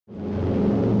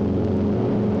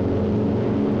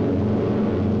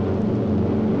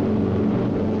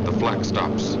flak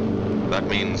stops. That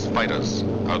means fighters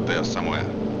out there somewhere.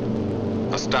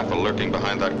 A staffer lurking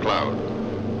behind that cloud,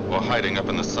 or hiding up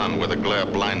in the sun where the glare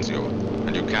blinds you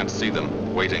and you can't see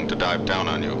them, waiting to dive down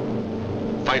on you.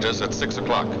 Fighters at 6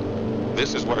 o'clock.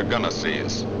 This is what a gunner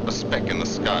sees. A speck in the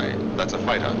sky. That's a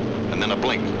fighter. And then a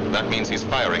blink. That means he's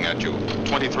firing at you.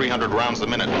 2,300 rounds a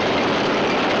minute.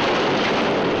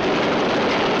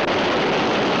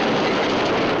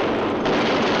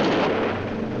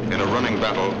 In a running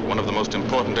battle, one of the most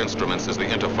important instruments is the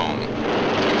interphone.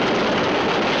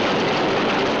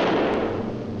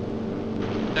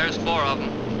 There's 4 of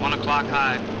them. 1 o'clock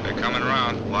high. They're coming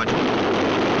around. Watch them.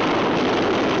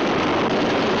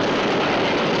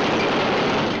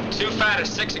 2 fighters,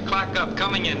 6 o'clock up,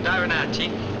 coming in, diving out,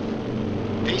 Chief.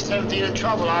 P-17 in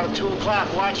trouble out at 2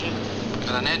 o'clock, watching.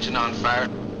 Got an engine on fire.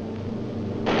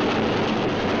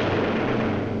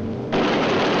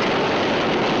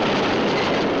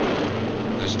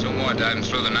 There's 2 more diving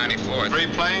through the 94th. 3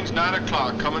 planes, 9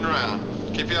 o'clock, coming around.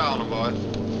 Keep your eye on them, boys.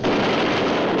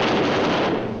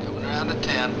 Coming around to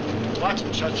 10. Watch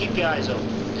them, Chuck. Keep your eyes open.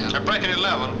 Yeah. They're breaking at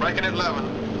 11, breaking at 11.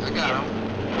 I got them.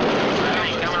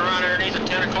 Coming around underneath at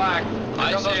 10 o'clock.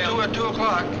 I see them. 2 at 2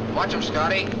 o'clock. Watch them,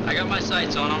 Scotty. I got my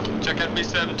sights on them. Check that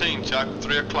B-17, Chuck.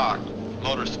 3 o'clock.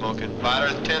 Motor smoking.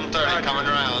 Fighters 10:30 coming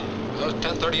around. Those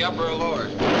 10:30 upper or lower?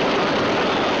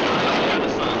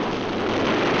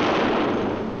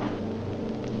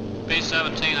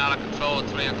 B-17 out of control at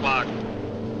 3 o'clock.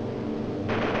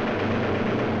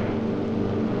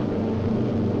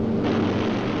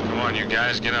 Come on, you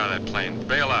guys, get out of that plane.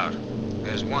 Bail out.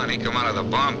 There's one. He come out of the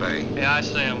bomb bay. Yeah, I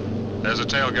see him. There's a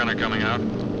tail gunner coming out.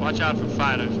 Watch out for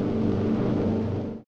fighters.